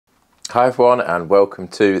Hi everyone, and welcome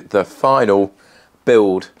to the final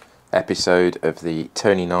build episode of the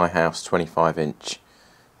Tony Nijhuis 25-inch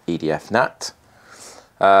EDF Gnat.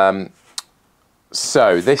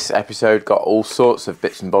 So this episode got all sorts of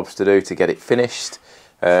bits and bobs to do to get it finished.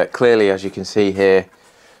 Clearly, as you can see here,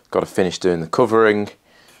 got to finish doing the covering.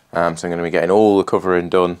 So I'm going to be getting all the covering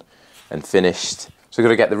done and finished. So we've got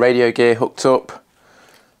to get the radio gear hooked up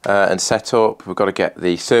and set up. We've got to get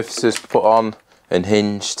the surfaces put on and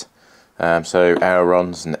hinged. So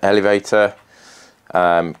ailerons and elevator,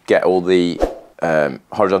 get all the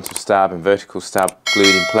horizontal stab and vertical stab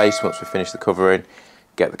glued in place once we finish the covering,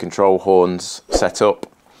 get the control horns set up,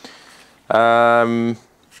 and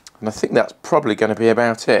I think that's probably going to be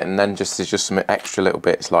about it. And then there's just some extra little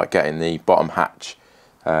bits like getting the bottom hatch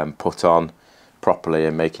put on properly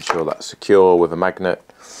and making sure that's secure with a magnet,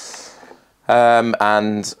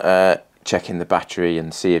 and checking the battery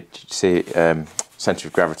and see centre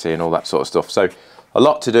of gravity and all that sort of stuff. So a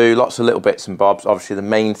lot to do, lots of little bits and bobs. Obviously the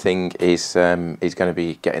main thing is going to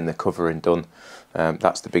be getting the covering done.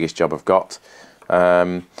 That's the biggest job I've got.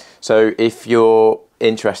 So if you're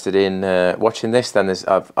interested in watching this, then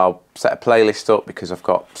I'll set a playlist up because I've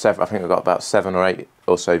got I think I've got about 7 or 8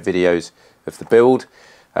 or so videos of the build.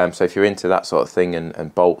 So if you're into that sort of thing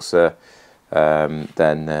and Balsa,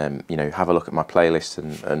 then you know, have a look at my playlist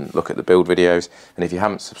and look at the build videos. And if you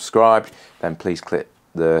haven't subscribed, then please click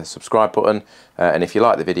the subscribe button, and if you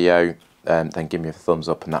like the video, then give me a thumbs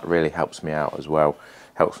up, and that really helps me out as well,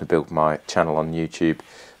 helps me build my channel on YouTube.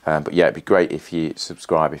 But yeah, it'd be great if you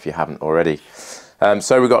subscribe if you haven't already.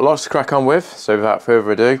 So we've got lots to crack on with, so without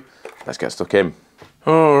further ado, let's get stuck in.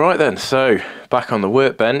 Alright then, so back on the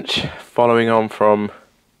workbench, following on from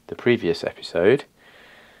the previous episode.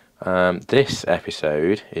 This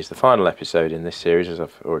episode is the final episode in this series, as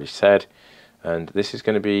I've already said, and this is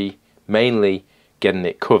going to be mainly getting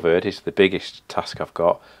it covered is the biggest task I've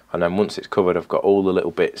got, and then once it's covered I've got all the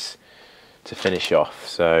little bits to finish off.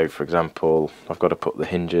 So for example, I've got to put the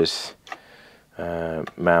hinges,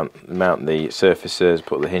 mount the surfaces,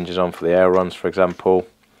 put the hinges on for the ailerons for example,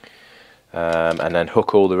 and then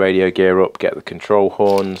hook all the radio gear up, get the control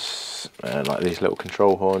horns, like these little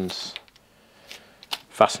control horns,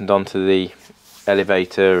 fastened onto the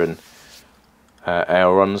elevator and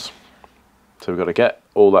ailerons. So we've got to get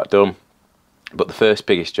all that done, but the first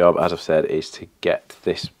biggest job, as I've said, is to get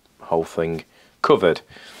this whole thing covered.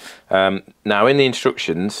 Now in the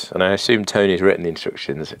instructions, and I assume Tony's written the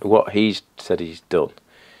instructions, what he's said he's done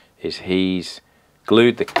is he's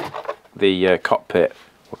glued the cockpit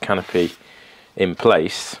or canopy in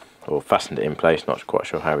place, or fastened it in place, not quite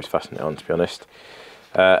sure how he's fastened it on to be honest,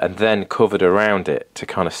 and then covered around it to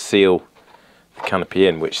kind of seal the canopy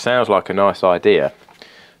in, which sounds like a nice idea.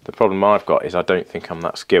 The problem I've got is I don't think I'm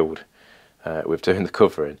that skilled with doing the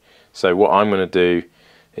covering. So what I'm going to do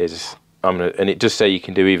is and it does say you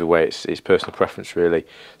can do either way, it's personal preference really.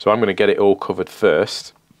 So I'm going to get it all covered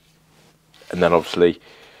first, and then obviously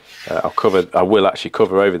I will actually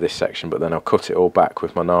cover over this section, but then I'll cut it all back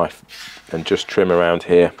with my knife and just trim around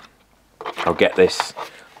here. I'll get this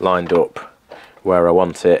lined up where I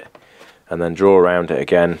want it, and then draw around it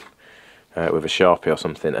again with a Sharpie or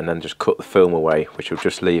something, and then just cut the film away, which will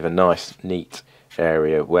just leave a nice neat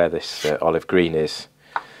area where this olive green is.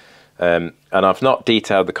 And I've not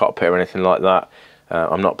detailed the cockpit or anything like that.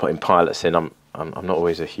 I'm not putting pilots in. I'm not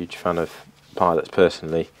always a huge fan of pilots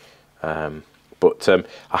personally, but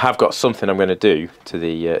I have got something I'm going to do to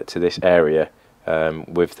this area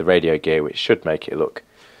with the radio gear, which should make it look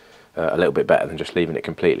a little bit better than just leaving it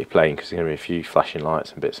completely plain, because there's going to be a few flashing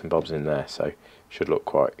lights and bits and bobs in there, so it should look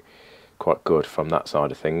quite good from that side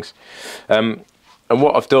of things. And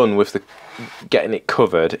what I've done with getting it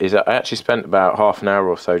covered is I actually spent about half an hour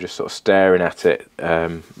or so just sort of staring at it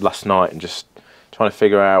last night and just trying to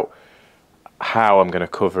figure out how I'm going to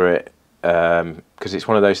cover it, because it's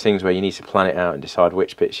one of those things where you need to plan it out and decide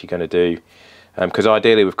which bits you're going to do, because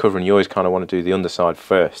ideally with covering you always kind of want to do the underside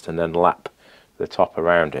first and then lap the top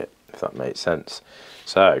around it, if that makes sense.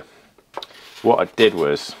 So what I did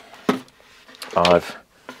was let's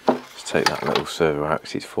take that little servo out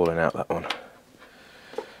because it's falling out, that one.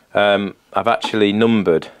 I've actually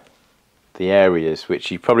numbered the areas,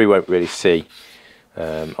 which you probably won't really see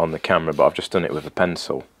on the camera, but I've just done it with a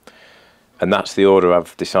pencil, and that's the order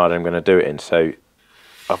I've decided I'm going to do it in. So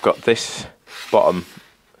I've got this bottom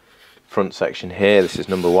front section here, this is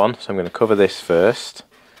number 1, so I'm going to cover this first,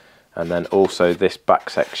 and then also this back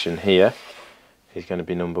section here is going to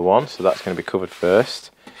be number 1, so that's going to be covered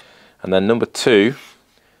first, and then number 2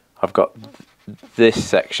 I've got this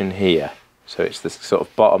section here. So it's the sort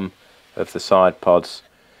of bottom of the side pods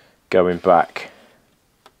going back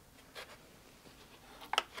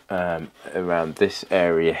around this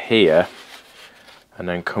area here, and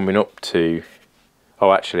then coming up to,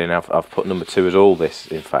 oh actually now I've put number 2 as all this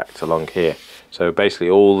in fact along here, so basically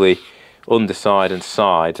all the underside and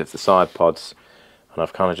side of the side pods, and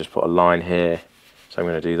I've kind of just put a line here, so I'm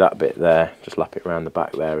going to do that bit there, just lap it around the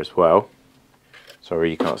back there as well.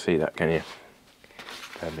 Sorry you can't see that, can you?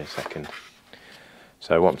 Bear me a second.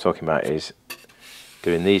 So what I'm talking about is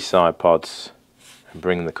doing these side pods and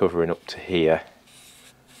bringing the covering up to here,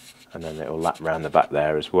 and then it'll lap round the back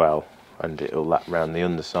there as well, and it'll lap round the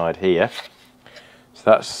underside here. So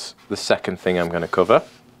that's the second thing I'm going to cover.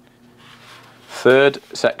 Third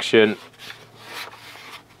section,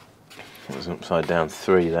 there's an upside down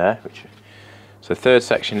 3 there. So third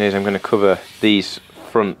section is I'm going to cover these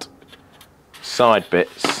front side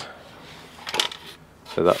bits.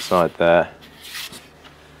 So that side there.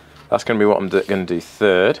 That's going to be what I'm going to do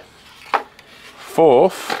third.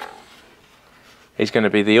 Fourth is going to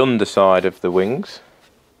be the underside of the wings.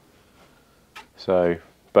 So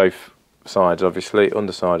both sides obviously,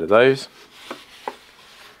 underside of those.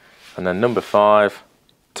 And then number 5,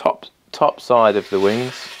 top side of the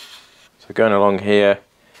wings. So going along here,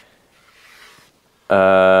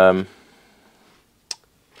 not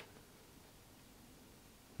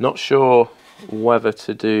sure whether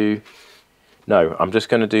to do, no, I'm just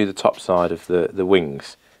going to do the top side of the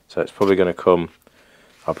wings. So it's probably going to come,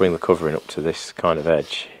 I'll bring the covering up to this kind of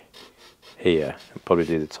edge here, and probably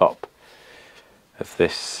do the top of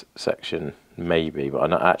this section maybe, but I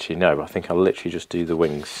don't actually know. I think I'll literally just do the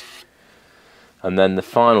wings. And then the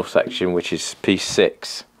final section, which is piece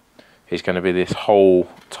 6, is going to be this whole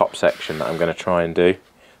top section that I'm going to try and do.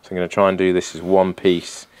 So I'm going to try and do this as one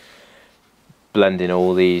piece, blending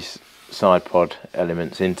all these side pod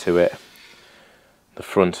elements into it. The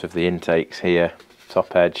front of the intakes here,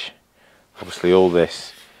 top edge, obviously all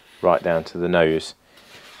this right down to the nose.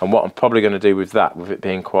 And what I'm probably going to do with that, with it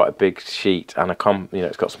being quite a big sheet and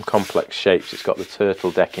it's got some complex shapes, it's got the turtle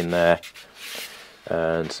deck in there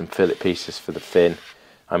and some fillet pieces for the fin.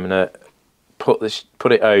 I'm going to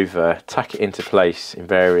put it over, tack it into place in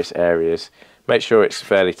various areas, make sure it's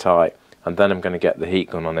fairly tight, and then I'm going to get the heat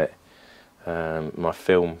gun on it, my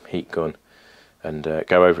film heat gun, and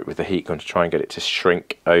go over it with the heat gun to try and get it to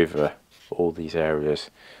shrink over all these areas.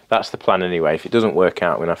 That's the plan anyway. If it doesn't work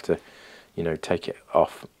out, I'm going to have to, take it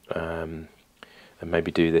off and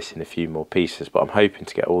maybe do this in a few more pieces, but I'm hoping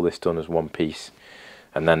to get all this done as one piece,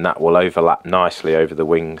 and then that will overlap nicely over the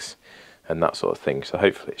wings and that sort of thing, so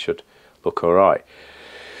hopefully it should look alright.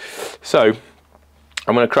 So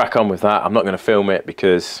I'm going to crack on with that. I'm not going to film it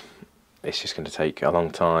because it's just going to take a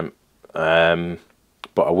long time,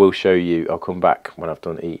 but I will show you, I'll come back when I've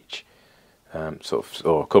done each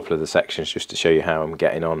or a couple of the sections, just to show you how I'm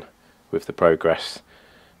getting on with the progress.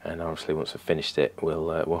 And obviously once I've finished it,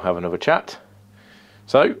 we'll have another chat.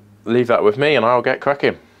 So leave that with me and I'll get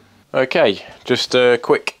cracking. Okay, just a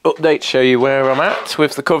quick update to show you where I'm at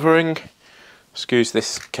with the covering. Excuse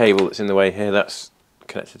this cable that's in the way here, that's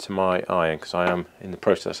connected to my iron because I am in the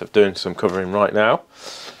process of doing some covering right now.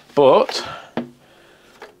 But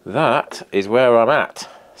that is where I'm at.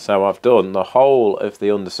 So I've done the whole of the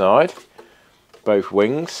underside, both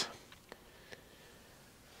wings,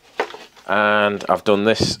 and I've done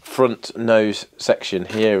this front nose section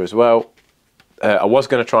here as well. I was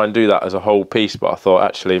going to try and do that as a whole piece, but I thought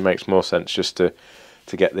actually it makes more sense just to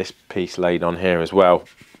get this piece laid on here as well.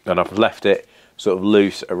 And I've left it sort of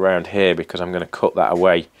loose around here because I'm going to cut that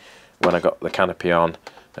away when I got the canopy on,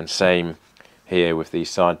 and same here with these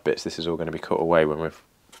side bits. This is all going to be cut away when we've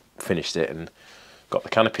finished it and got the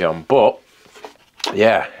canopy on. But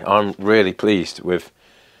yeah, I'm really pleased with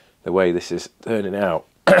the way this is turning out.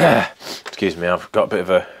 Excuse me, I've got a bit of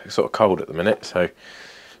a sort of cold at the minute, so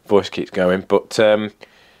voice keeps going, but I'm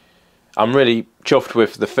really chuffed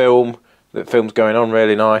with the film. The film's going on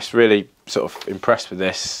really nice, really sort of impressed with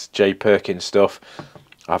this J Perkins stuff.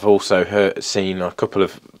 I've also seen a couple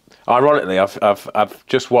of, ironically, I've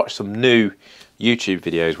just watched some new YouTube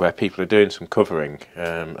videos where people are doing some covering.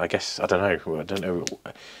 I guess, I don't know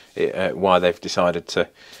why they've decided to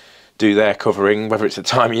do their covering, whether it's a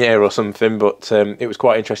time of year or something, but it was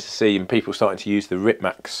quite interesting to see people starting to use the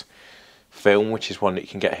Ripmax film, which is one that you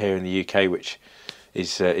can get here in the UK, which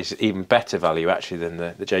is even better value actually than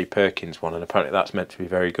the J Perkins one, and apparently that's meant to be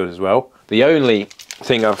very good as well. The only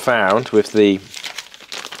thing I've found with the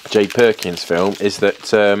J Perkins film is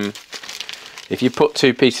that if you put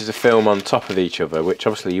two pieces of film on top of each other, which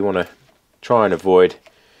obviously you want to try and avoid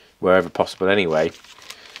wherever possible anyway,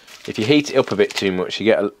 if you heat it up a bit too much, you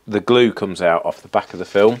get the glue comes out off the back of the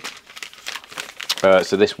film.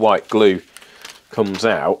 So this white glue comes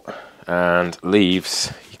out and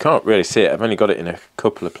leaves, you can't really see it. I've only got it in a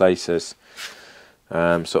couple of places,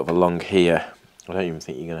 sort of along here. I don't even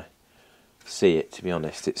think you're going to see it, to be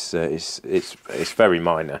honest. It's very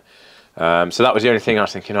minor. So that was the only thing I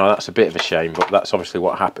was thinking, oh, that's a bit of a shame, but that's obviously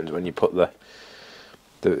what happens when you put the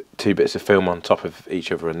two bits of film on top of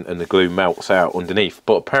each other and the glue melts out underneath.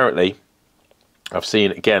 But apparently, I've seen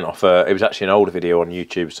it again off it was actually an older video on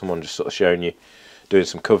YouTube, someone just sort of showing you doing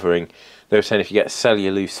some covering. They were saying if you get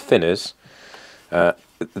cellulose thinners,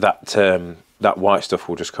 that white stuff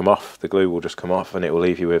will just come off, the glue will just come off, and it will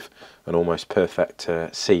leave you with an almost perfect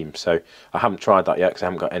seam. So I haven't tried that yet because I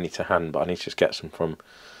haven't got any to hand, but I need to just get some from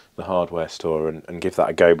the hardware store and give that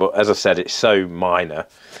a go. But as I said, it's so minor,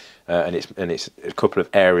 and it's a couple of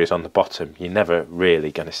areas on the bottom. You're never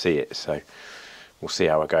really going to see it, so we'll see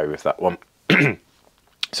how I go with that one.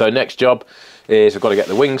 So next job is I've got to get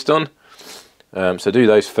the wings done. So do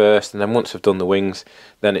those first, and then once I've done the wings,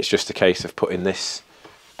 then it's just a case of putting this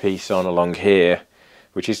piece on along here,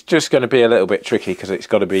 which is just going to be a little bit tricky because it's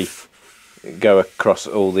got to go across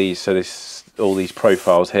all these. So there's all these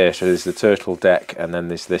profiles here. So there's the turtle deck, and then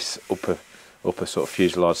there's this upper sort of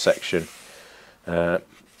fuselage section.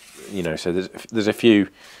 You know, so there's a few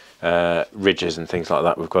ridges and things like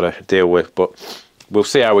that we've got to deal with, but we'll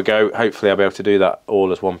see how we go. Hopefully I'll be able to do that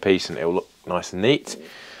all as one piece and it'll look nice and neat.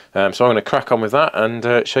 So I'm going to crack on with that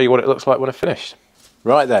and show you what it looks like when I've finished.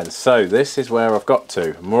 Right then, so this is where I've got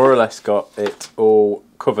to. More or less got it all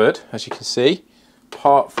covered, as you can see,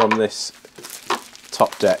 apart from this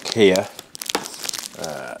top deck here.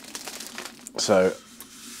 So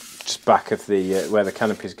just back of the where the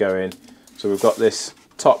canopy's going. So we've got this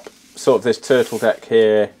top, sort of this turtle deck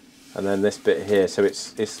here, and then this bit here. So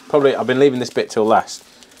it's probably, I've been leaving this bit till last.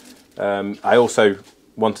 I also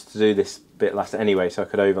wanted to do this bit last anyway, so I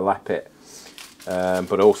could overlap it.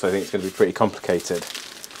 But I also think it's going to be pretty complicated.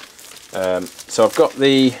 So I've got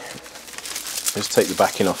let's take the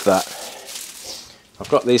backing off that. I've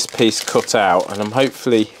got this piece cut out, and I'm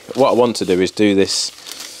hopefully, what I want to do is do this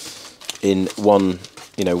in one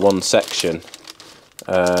section.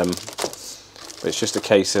 But it's just a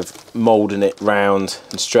case of moulding it round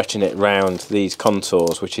and stretching it round these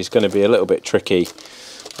contours, which is going to be a little bit tricky.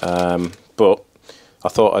 But I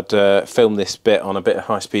thought I'd film this bit on a bit of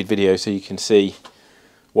high-speed video so you can see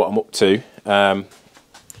what I'm up to. So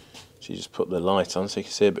you just put the light on so you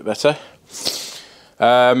can see a bit better.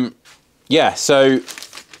 Yeah, so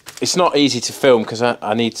it's not easy to film because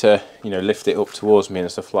I need to, lift it up towards me and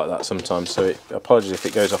stuff like that sometimes. So apologies if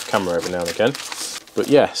it goes off camera every now and again. But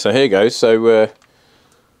yeah, so here goes. So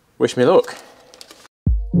wish me luck.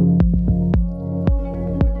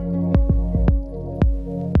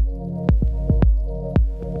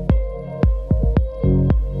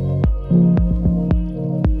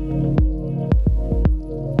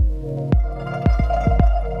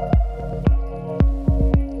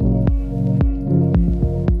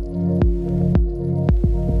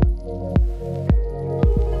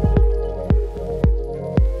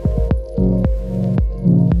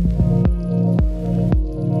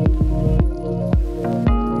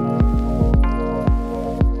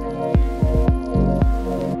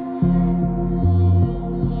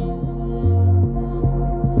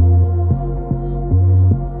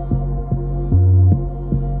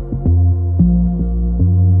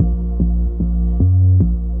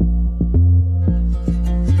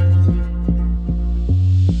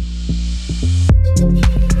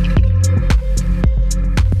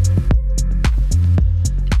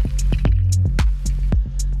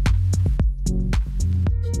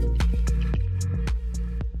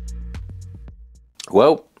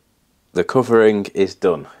 Well, the covering is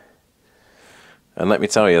done, and let me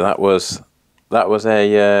tell you, that was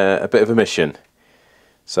a bit of a mission.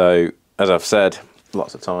 So, as I've said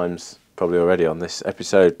lots of times, probably already on this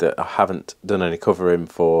episode, that I haven't done any covering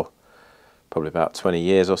for probably about 20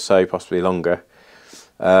 years or so, possibly longer.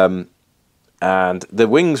 And the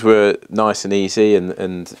wings were nice and easy,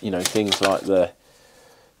 and things like the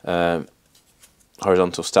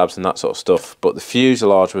horizontal stabs and that sort of stuff, but the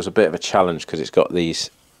fuselage was a bit of a challenge because it's got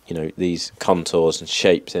these these contours and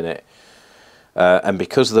shapes in it, and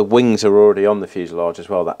because the wings are already on the fuselage as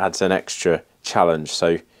well, that adds an extra challenge.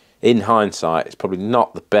 So in hindsight, it's probably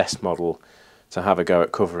not the best model to have a go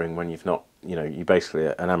at covering when you've not, you're basically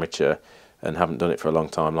an amateur and haven't done it for a long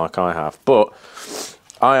time like I have. But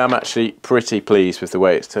I am actually pretty pleased with the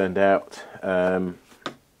way it's turned out.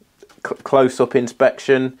 Close-up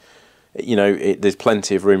inspection, there's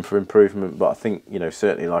plenty of room for improvement, but I think,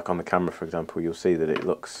 certainly like on the camera, for example, you'll see that it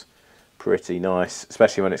looks pretty nice,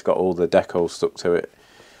 especially when it's got all the decals stuck to it.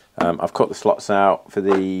 I've cut the slots out for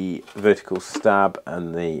the vertical stab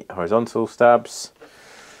and the horizontal stabs.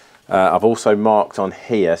 I've also marked on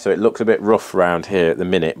here, so it looks a bit rough around here at the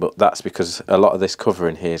minute, but that's because a lot of this cover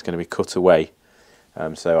in here is going to be cut away.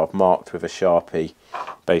 So I've marked with a Sharpie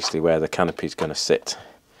basically where the canopy is going to sit.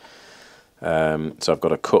 So I've got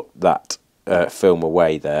to cut that film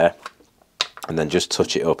away there, and then just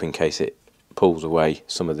touch it up in case it pulls away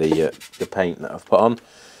some of the paint that I've put on.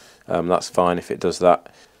 That's fine if it does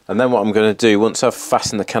that. And then what I'm going to do, once I've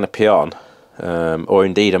fastened the canopy on, or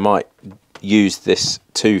indeed I might use this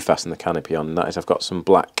to fasten the canopy on, and that is I've got some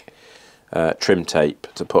black trim tape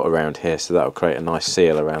to put around here, so that will create a nice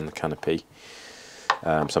seal around the canopy.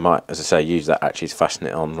 So I might, as I say, use that actually to fasten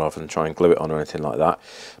it on rather than try and glue it on or anything like that.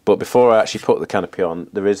 But before I actually put the canopy on,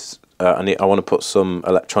 there is I want to put some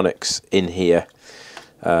electronics in here.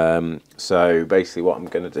 So basically what I'm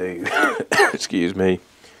going to do excuse me,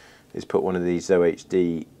 is put one of these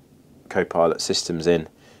OHD co-pilot systems in,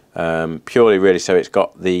 purely really so it's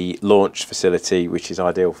got the launch facility, which is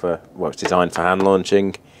ideal for, well, it's designed for hand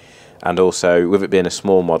launching, and also with it being a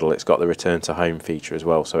small model, it's got the return to home feature as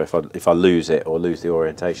well. So if I lose it or lose the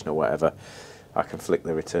orientation or whatever, I can flick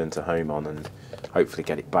the return to home on and hopefully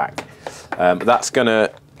get it back. But that's gonna,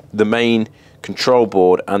 the main control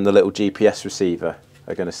board and the little GPS receiver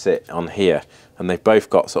are going to sit on here, and they've both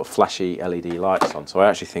got sort of flashy LED lights on, so I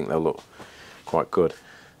actually think they'll look quite good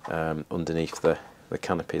underneath the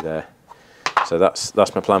canopy there. So that's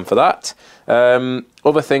my plan for that.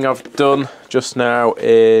 Other thing I've done just now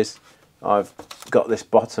is I've got this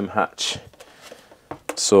bottom hatch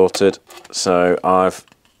sorted, so I've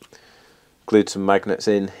glued some magnets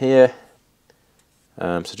in here,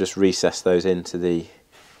 so just recessed those into the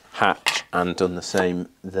hatch and done the same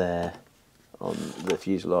there on the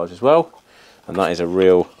fuselage as well. And that is a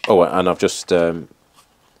real, oh, and I've just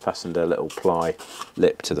fastened a little ply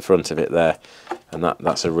lip to the front of it there, and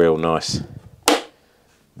that's a real nice,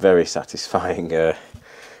 very satisfying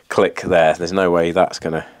click there. There's no way that's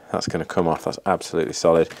gonna come off. That's absolutely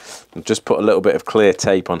solid. I've just put a little bit of clear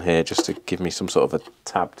tape on here just to give me some sort of a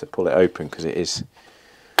tab to pull it open, because it is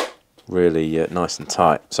really nice and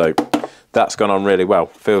tight. So that's gone on really well.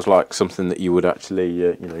 Feels like something that you would actually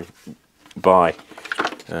you know, buy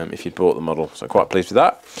if you'd bought the model. So quite pleased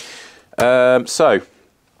with that. So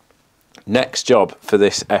next job for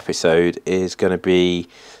this episode is going to be,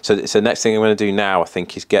 so next thing I'm going to do now, I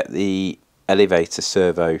think, is get the elevator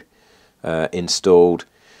servo installed,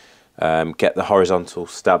 get the horizontal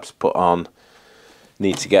stabs put on,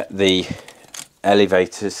 need to get the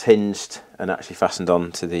elevators hinged and actually fastened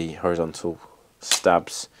on to the horizontal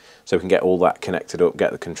stabs, so we can get all that connected up,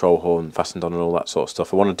 get the control horn fastened on and all that sort of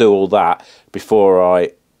stuff. I want to do all that before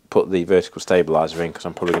I put the vertical stabilizer in, because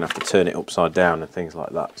I'm probably going to have to turn it upside down and things like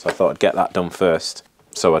that. So I thought I'd get that done first,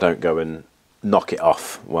 so I don't go and knock it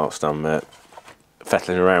off whilst I'm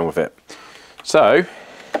fettling around with it. So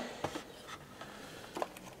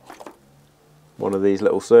one of these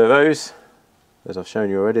little servos, as I've shown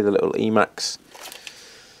you already, the little Emax.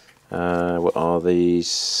 What are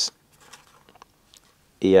these?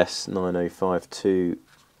 ES9052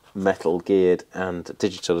 metal geared and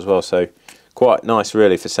digital as well, so quite nice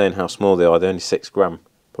really for saying how small they are. They're only 6 gram,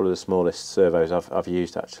 probably the smallest servos I've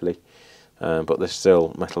used actually, but they're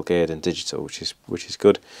still metal geared and digital, which is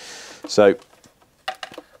good. So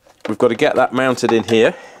we've got to get that mounted in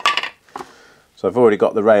here. So I've already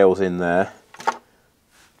got the rails in there,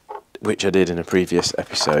 which I did in a previous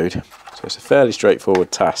episode, so it's a fairly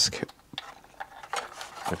straightforward task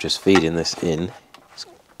of just feeding this in. It's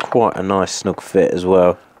quite a nice snug fit as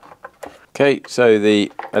well. Okay, so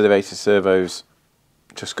the elevator servo's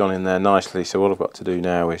just gone in there nicely, so all I've got to do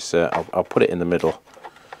now is I'll put it in the middle.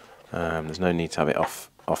 There's no need to have it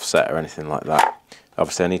offset or anything like that.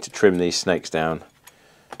 Obviously I need to trim these snakes down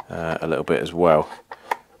a little bit as well,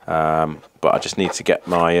 but I just need to get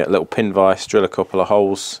my little pin vise, drill a couple of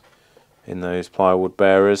holes in those plywood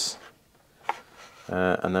bearers,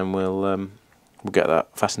 and then we'll get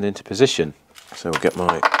that fastened into position. So we'll get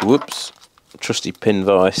my trusty pin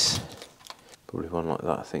vise. Probably one like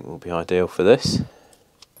that I think will be ideal for this.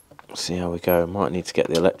 See how we go. I might need to get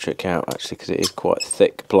the electric out actually, because it is quite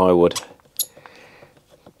thick plywood.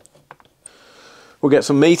 We'll get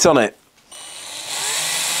some meat on it.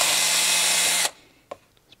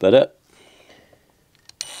 It's better.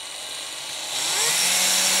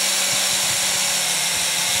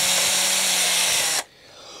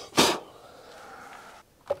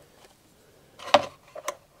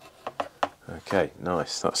 Okay,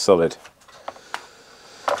 nice, that's solid.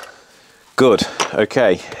 Good,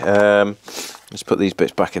 okay, let's put these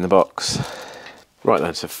bits back in the box. Right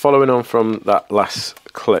then, so following on from that last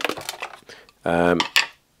clip, so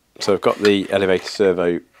I've got the elevator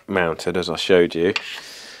servo mounted as I showed you.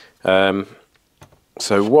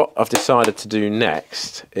 So what I've decided to do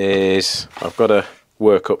next is I've got to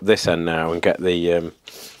work up this end now and get the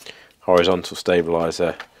horizontal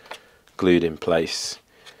stabilizer glued in place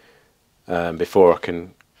before I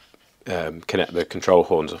can connect the control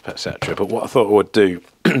horns up, etc. But what I thought I would do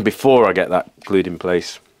before I get that glued in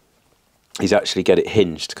place is actually get it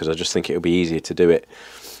hinged, because I just think it would be easier to do it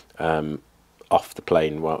off the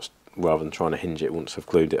plane rather than trying to hinge it once I've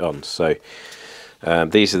glued it on. So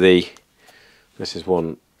this is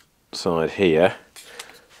one side here,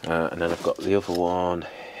 and then I've got the other one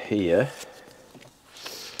here,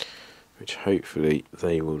 which hopefully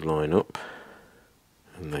they will line up,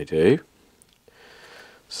 and they do.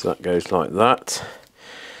 So that goes like that.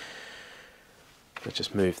 I'll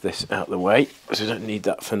just move this out of the way, because I don't need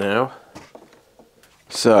that for now.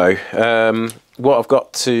 So what I've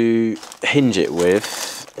got to hinge it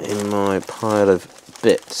with in my pile of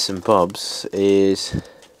bits and bobs is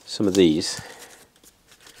some of these.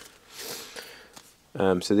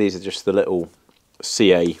 So these are just the little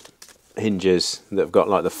CA hinges that have got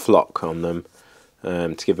like the flock on them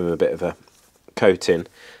to give them a bit of a coating.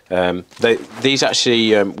 These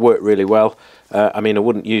actually work really well. I mean, I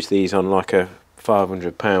wouldn't use these on like a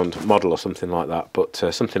 £500 model or something like that, but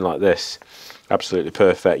something like this, absolutely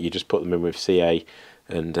perfect. You just put them in with CA,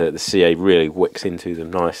 and the CA really wicks into them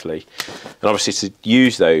nicely. And obviously to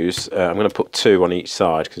use those, I'm going to put 2 on each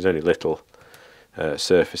side because there's only little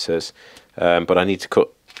surfaces, but I need to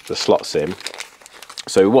cut the slots in.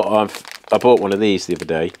 So I bought one of these the other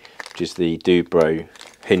day, which is the Dubro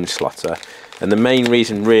hinge slotter, and the main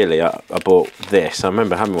reason really I bought this, I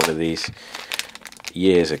remember having one of these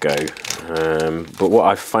years ago, but what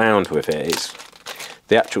I found with it is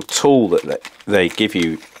the actual tool that they give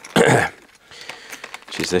you,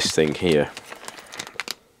 which is this thing here.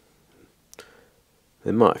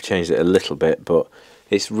 They might have changed it a little bit, but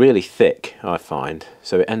it's really thick, I find,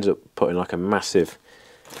 so it ends up putting like a massive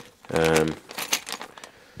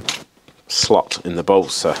slot in the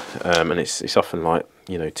Balsa, and it's often like,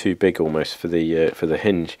 you know, too big almost for the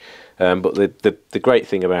hinge. But the great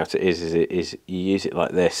thing about it is you use it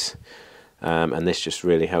like this, and this just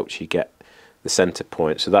really helps you get the center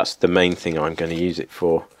point. So that's the main thing I'm going to use it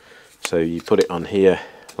for. So you put it on here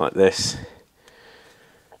like this,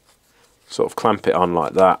 sort of clamp it on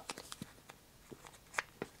like that.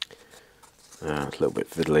 It's a little bit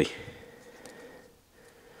fiddly.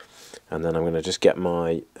 And then I'm going to just get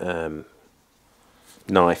my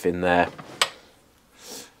knife in there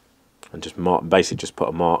and just basically just put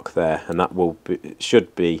a mark there, and that will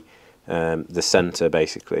should be the center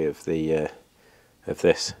basically of the of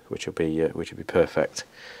this, which will be perfect.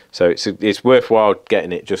 So it's worthwhile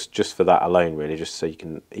getting it just for that alone, really, just so you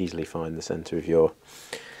can easily find the center of your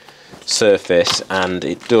surface. And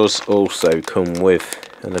it does also come with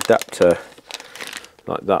an adapter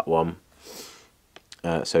like that one,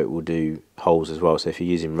 so it will do holes as well. So if you're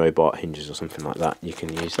using robot hinges or something like that, you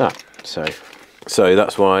can use that. So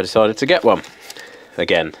that's why I decided to get one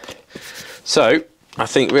again. So I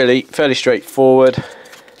think really fairly straightforward.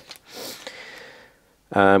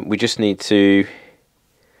 We just need to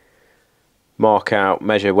mark out,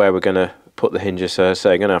 measure where we're going to put the hinges. So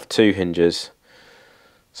I'm going to have 2 hinges,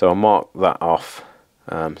 so I'll mark that off.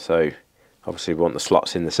 So obviously we want the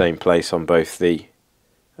slots in the same place on both the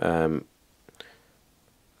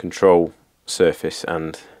control surface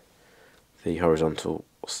and the horizontal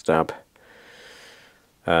stab.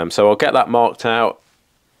 So I'll get that marked out,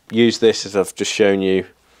 use this as I've just shown you,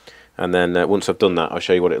 and then once I've done that I'll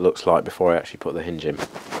show you what it looks like before I actually put the hinge in.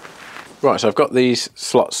 Right, so I've got these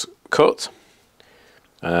slots cut,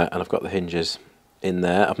 and I've got the hinges in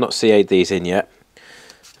there. I've not CA'd these in yet,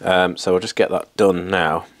 so I'll just get that done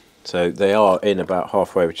now. So they are in about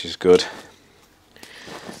halfway, which is good.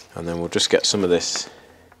 And then we'll just get some of this,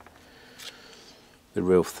 the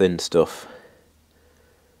real thin stuff,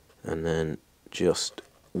 and then just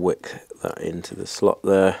wick that into the slot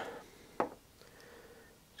there.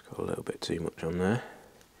 It's got a little bit too much on there,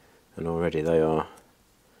 and already they are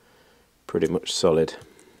pretty much solid.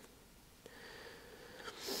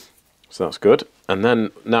 So that's good. And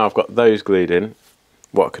then now I've got those glued in,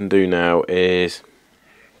 what I can do now is,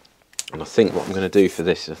 and I think what I'm going to do for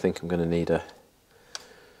this is I think I'm going to need a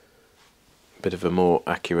bit of a more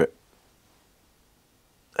accurate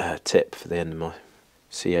tip for the end of my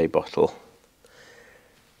CA bottle.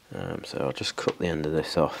 So I'll just cut the end of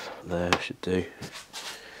this off there, should do,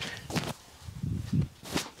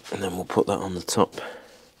 and then we'll put that on the top.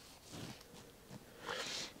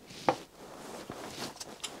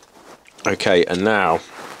 Okay, and now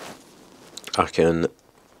I can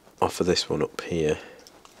offer this one up here.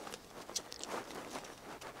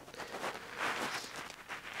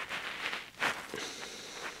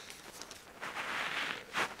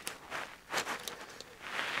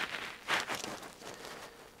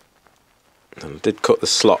 did cut the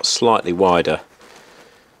slot slightly wider,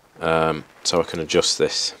 so I can adjust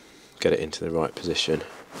this, get it into the right position.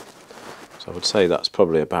 So I would say that's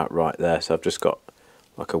probably about right there. So I've just got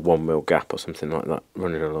like a 1mm gap or something like that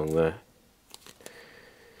running along there,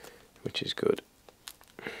 which is good.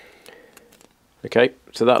 Okay,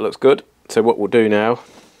 so that looks good. So what we'll do now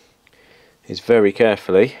is very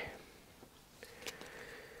carefully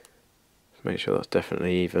make sure that's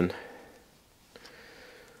definitely even.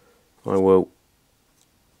 I will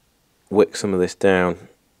wick some of this down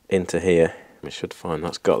into here. It should find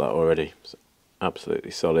that's got that already. It's absolutely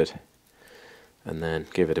solid. And then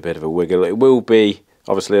give it a bit of a wiggle. It will be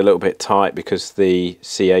obviously a little bit tight because the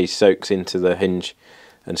CA soaks into the hinge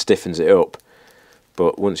and stiffens it up.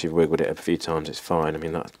 But once you've wiggled it a few times, it's fine. I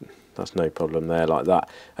mean, that's no problem there like that.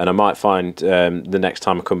 And I might find the next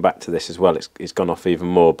time I come back to this as well, it's gone off even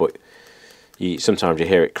more. But sometimes you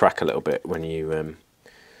hear it crack a little bit when you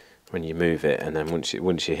move it, and then once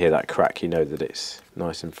you hear that crack, you know that it's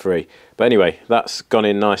nice and free. But anyway, that's gone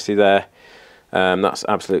in nicely there. That's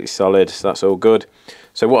absolutely solid, so that's all good.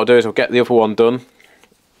 So what I'll do is I'll get the other one done,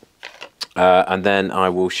 and then I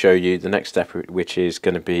will show you the next step, which is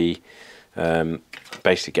going to be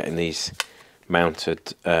basically getting these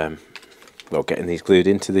mounted, well, getting these glued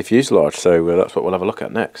into the fuselage. So that's what we'll have a look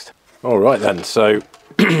at next. All right then, so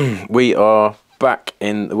we are back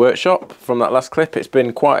in the workshop from that last clip. It's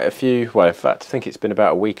been quite a few, well, in fact I think it's been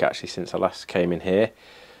about a week actually since I last came in here,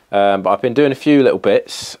 but I've been doing a few little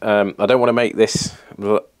bits. I don't want to make this,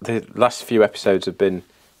 the last few episodes have been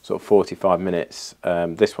sort of 45 minutes.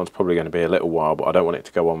 This one's probably going to be a little while, but I don't want it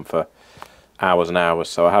to go on for hours and hours,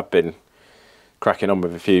 so I have been cracking on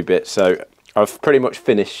with a few bits. So I've pretty much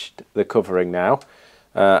finished the covering now,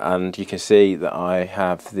 and you can see that I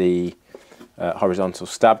have the horizontal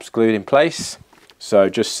stabs glued in place. So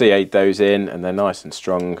just CA'd those in, and they're nice and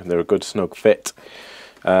strong and they're a good snug fit.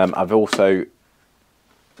 I've also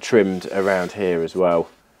trimmed around here as well,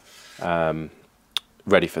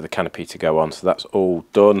 ready for the canopy to go on, so that's all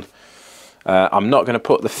done. I'm not going to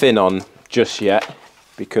put the fin on just yet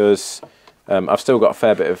because I've still got a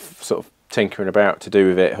fair bit of sort of tinkering about to do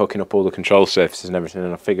with it, hooking up all the control surfaces and everything,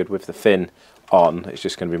 and I figured with the fin on it's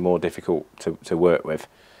just going to be more difficult to work with,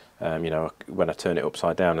 you know, when I turn it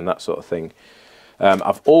upside down and that sort of thing.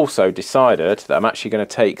 I've also decided that I'm actually going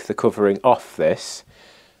to take the covering off this,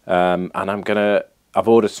 and I've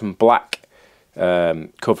ordered some black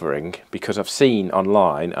covering because I've seen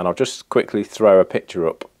online, and I'll just quickly throw a picture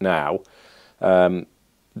up now.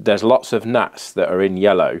 There's lots of gnats that are in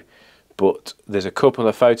yellow, but there's a couple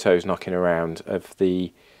of photos knocking around of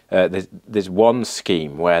the there's one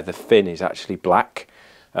scheme where the fin is actually black,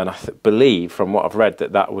 and I believe from what I've read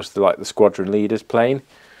that was like the squadron leader's plane.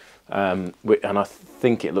 And I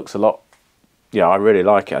think it looks a lot, yeah, I really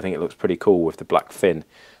like it. I think it looks pretty cool with the black fin.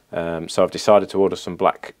 So I've decided to order some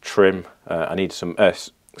black trim. I need some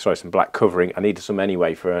black covering. I need some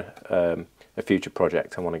anyway for a future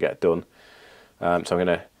project I want to get done. So I'm going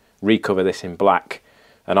to recover this in black,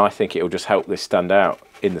 and I think it will just help this stand out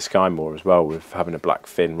in the sky more as well with having a black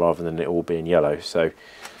fin rather than it all being yellow. So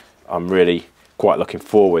I'm really quite looking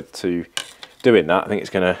forward to doing that. I think it's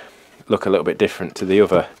going to look a little bit different to the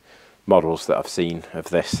other models that I've seen of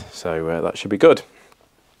this, so that should be good.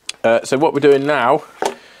 So what we're doing now,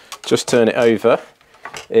 just turn it over,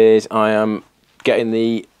 is I am getting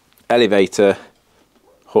the elevator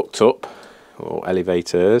hooked up, or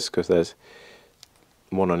elevators, because there's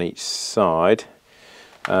one on each side.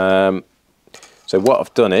 So what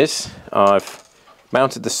I've done is I've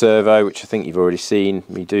mounted the servo, which I think you've already seen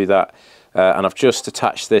me do that, and I've just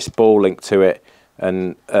attached this ball link to it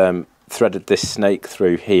and threaded this snake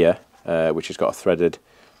through here, which has got a threaded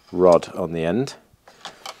rod on the end,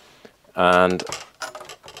 and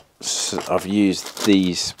so I've used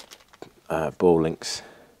these ball links,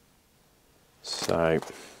 so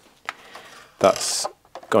that's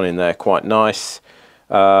gone in there quite nice.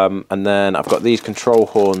 And then I've got these control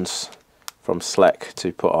horns from Sleck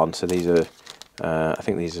to put on. So these are I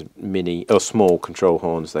think these are mini or small control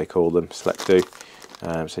horns, they call them, Sleck do.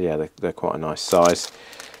 So yeah, they're quite a nice size.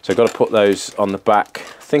 So I've got to put those on the back.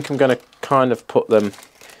 I think I'm going to kind of put them,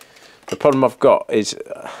 the problem I've got is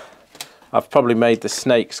I've probably made the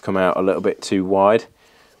snakes come out a little bit too wide,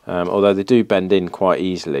 although they do bend in quite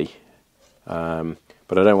easily,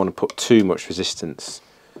 but I don't want to put too much resistance.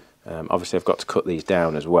 Obviously I've got to cut these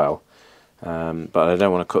down as well, but I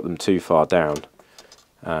don't want to cut them too far down.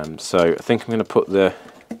 So I think I'm going to put the,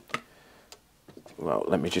 well,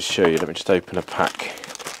 let me just show you, let me just open a pack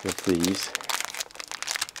of these.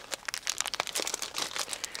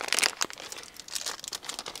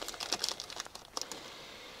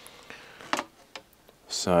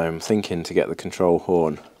 So I'm thinking to get the control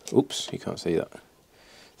horn, oops, you can't see that.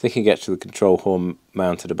 Thinking to get to the control horn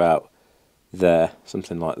mounted about there,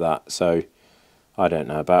 something like that. So I don't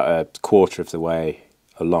know, about a quarter of the way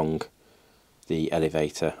along the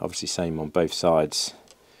elevator, obviously same on both sides.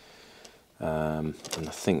 And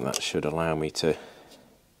I think that should allow me to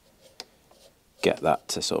get that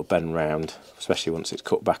to sort of bend round, especially once it's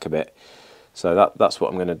cut back a bit. So that's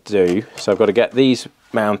what I'm going to do. So I've got to get these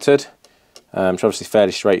mounted, which are obviously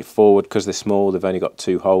fairly straightforward because they're small. They've only got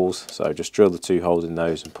 2 holes, so just drill the 2 holes in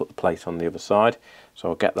those and put the plate on the other side. So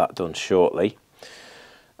I'll get that done shortly.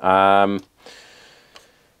 And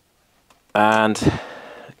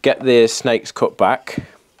get the snakes cut back.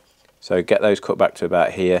 So get those cut back to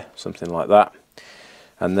about here, something like that.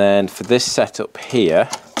 And then for this setup here,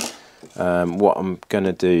 what I'm going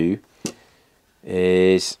to do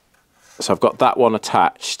is, so I've got that one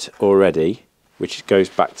attached already, which goes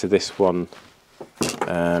back to this one,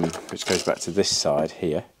 which goes back to this side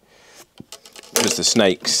here. Because the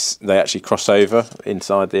snakes, they actually cross over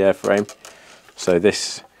inside the airframe. So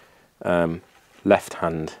this left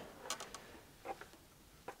hand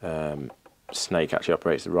snake actually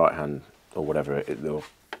operates the right hand, or whatever, or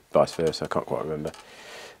vice versa, I can't quite remember.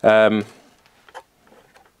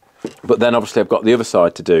 But then obviously I've got the other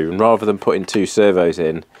side to do, and rather than putting 2 servos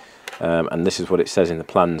in, and this is what it says in the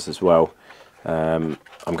plans as well, I'm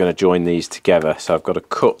going to join these together. So I've got to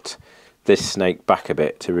cut this snake back a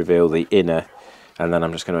bit to reveal the inner, and then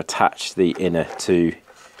I'm just going to attach the inner to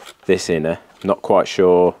this inner. Not quite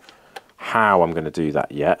sure how I'm going to do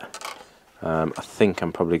that yet. I think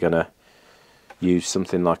I'm probably going to use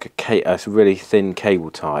something like a really thin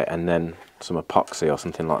cable tie and then some epoxy or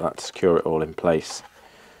something like that to secure it all in place.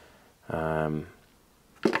 So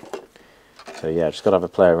yeah, just got to have a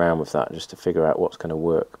play around with that just to figure out what's going to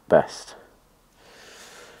work best.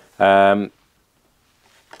 And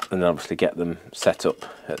then obviously get them set up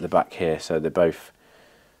at the back here so they're both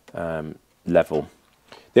level.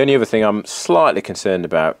 The only other thing I'm slightly concerned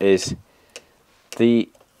about is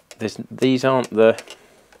these aren't the,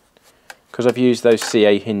 because I've used those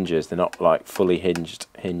CA hinges, they're not like fully hinged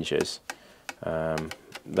hinges.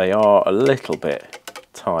 They are a little bit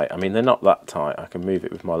tight. I mean, they're not that tight. I can move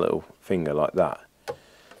it with my little finger like that.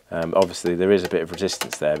 Obviously there is a bit of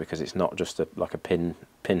resistance there because it's not just like a pin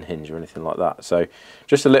hinge or anything like that. So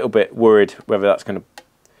just a little bit worried whether that's going to,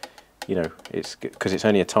 you know, it's because it's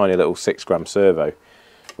only a tiny little 6-gram servo,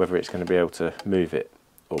 whether it's going to be able to move it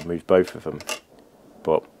or move both of them.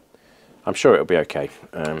 But I'm sure it'll be okay.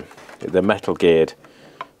 They're metal geared,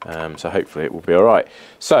 so hopefully it will be all right.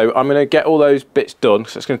 So I'm going to get all those bits done.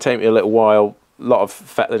 So it's going to take me a little while, a lot of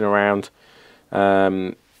fettling around.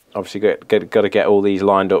 Obviously got to get all these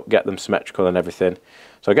lined up, get them symmetrical and everything.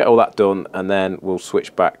 So I'll get all that done and then we'll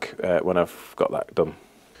switch back when I've got that done.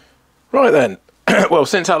 Right then, well,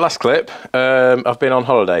 since that last clip, I've been on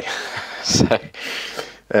holiday. So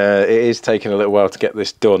it is taking a little while to get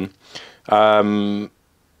this done.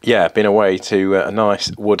 Yeah, been away to a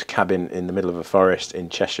nice wood cabin in the middle of a forest in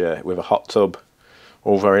Cheshire with a hot tub.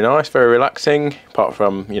 All very nice, very relaxing, apart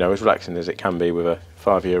from, you know, as relaxing as it can be with a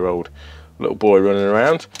 5-year-old little boy running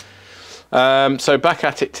around. So back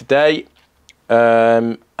at it today,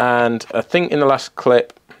 and I think in the last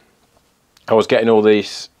clip I was getting all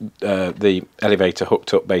these, the elevator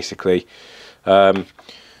hooked up basically, and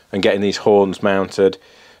getting these horns mounted.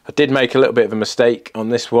 I did make a little bit of a mistake on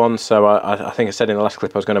this one, so I think I said in the last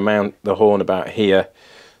clip I was going to mount the horn about here,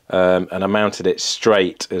 and I mounted it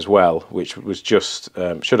straight as well, which was just,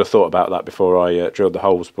 should have thought about that before I drilled the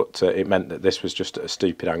holes, but it meant that this was just at a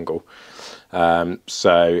stupid angle.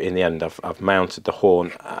 So in the end I've mounted the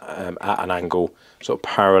horn at an angle sort of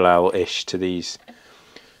parallel-ish to these,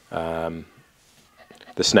 the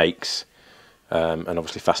snakes, and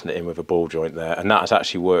obviously fastened it in with a ball joint there, and that has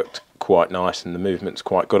actually worked quite nice, and the movement's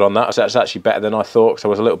quite good on that. So that's actually better than I thought, because I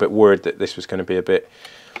was a little bit worried that this was going to be a bit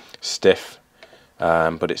stiff,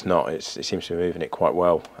 but it's not. It seems to be moving it quite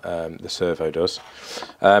well, the servo does.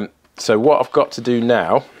 So what I've got to do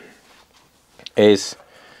now is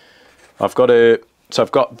I've got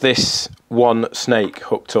this one snake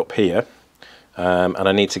hooked up here, and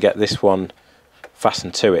I need to get this one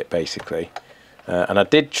fastened to it basically. And I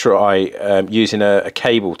did try using a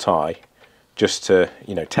cable tie just to,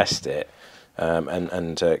 you know, test it,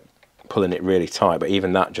 and pulling it really tight, but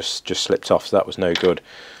even that just slipped off, so that was no good.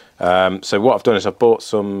 So what I've done is I've bought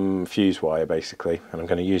some fuse wire basically, and I'm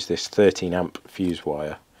going to use this 13 amp fuse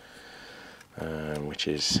wire, which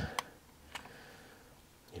is,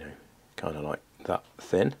 you know, kind of like that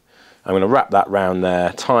thin. I'm going to wrap that round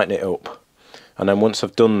there, tighten it up, and then once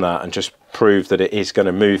I've done that and just prove that it is going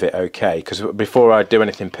to move it okay, because before I do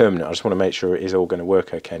anything permanent, I just want to make sure it is all going to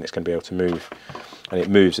work okay and it's going to be able to move, and it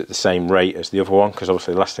moves at the same rate as the other one, because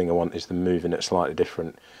obviously the last thing I want is them moving at slightly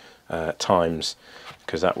different times,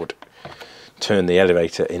 because that would turn the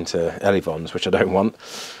elevator into elevons, which I don't want.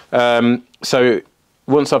 So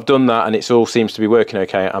once I've done that and it all seems to be working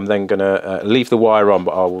okay, I'm then going to leave the wire on,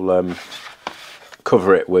 but I will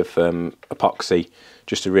cover it with epoxy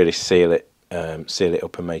just to really seal it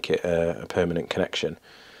up and make it a permanent connection.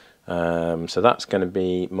 So that's going to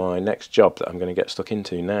be my next job that I'm going to get stuck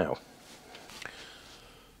into now.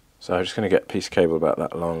 So I'm just going to get a piece of cable about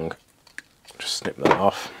that long, just snip that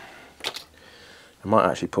off. I might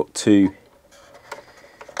actually put two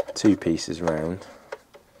pieces round,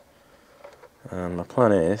 and my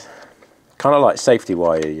plan is kind of like safety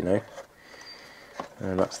wire, you know,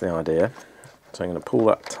 and that's the idea. So I'm going to pull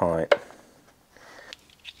that tight.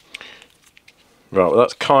 Right, well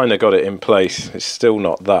that's kind of got it in place. It's still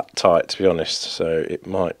not that tight, to be honest, so it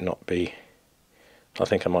might not be. I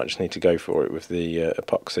think I might just need to go for it with the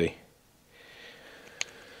epoxy.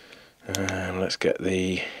 Let's get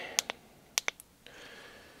the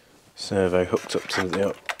servo hooked up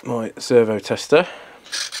to my servo tester.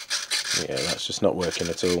 Yeah, that's just not working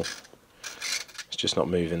at all. It's just not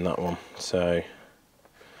moving, that one. So,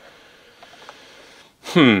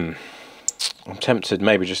 I'm tempted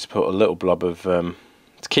maybe just to put a little blob of to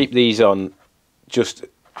keep these on, just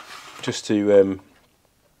to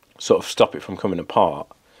sort of stop it from coming apart.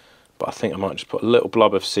 But I think I might just put a little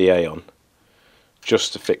blob of CA on,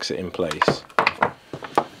 just to fix it in place.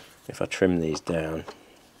 If I trim these down,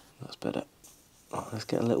 that's better. Right, let's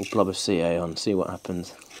get a little blob of CA on, see what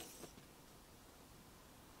happens.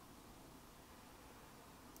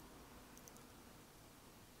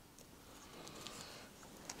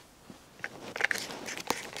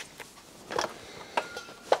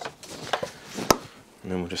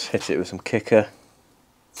 And then we'll just hit it with some kicker.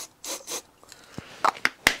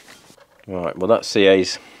 Right, well that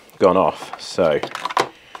CA's gone off, so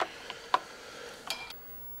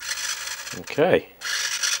okay.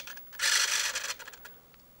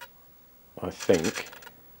 I think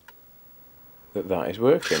that is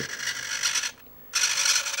working.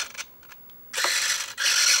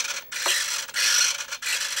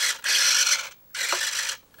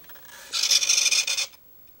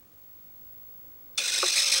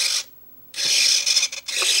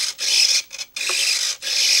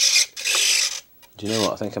 Do you know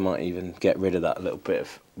what? I think I might even get rid of that little bit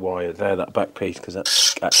of wire there, that back piece, because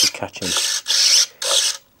that's actually catching.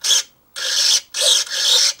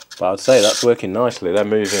 But I'd say that's working nicely. They're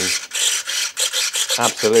moving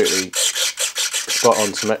absolutely spot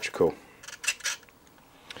on symmetrical.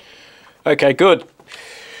 Okay, good.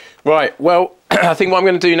 Right, well, I think what I'm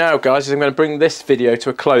going to do now, guys, is I'm going to bring this video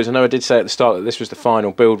to a close. I know I did say at the start that this was the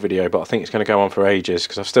final build video, but I think it's going to go on for ages,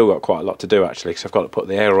 because I've still got quite a lot to do, actually, because I've got to put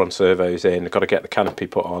the aileron servos in, I've got to get the canopy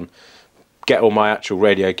put on, get all my actual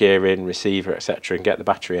radio gear in, receiver, etc., and get the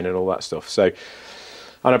battery in and all that stuff. So I'm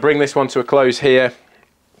going to bring this one to a close here.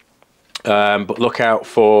 But look out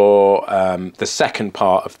for the second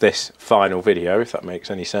part of this final video, if that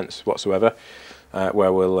makes any sense whatsoever,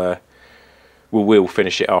 where we'll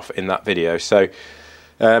finish it off in that video. So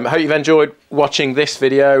I hope you've enjoyed watching this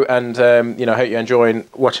video, and you know, I hope you're enjoying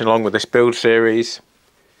watching along with this build series.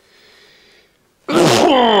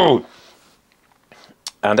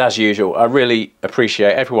 And as usual, I really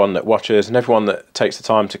appreciate everyone that watches and everyone that takes the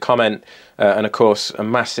time to comment, and of course a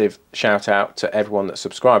massive shout out to everyone that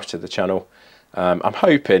subscribes to the channel. I'm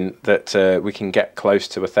hoping that we can get close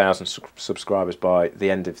to 1,000 subscribers by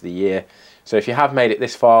the end of the year. So if you have made it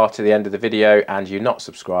this far to the end of the video and you're not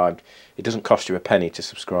subscribed, it doesn't cost you a penny to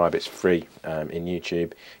subscribe. It's free in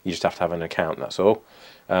YouTube. You just have to have an account, that's all.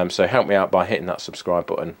 So help me out by hitting that subscribe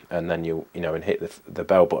button, and then you'll, and hit the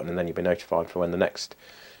bell button, and then you'll be notified for when the next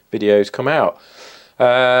videos come out.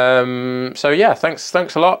 So yeah, thanks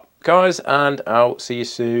a lot, guys, and I'll see you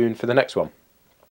soon for the next one.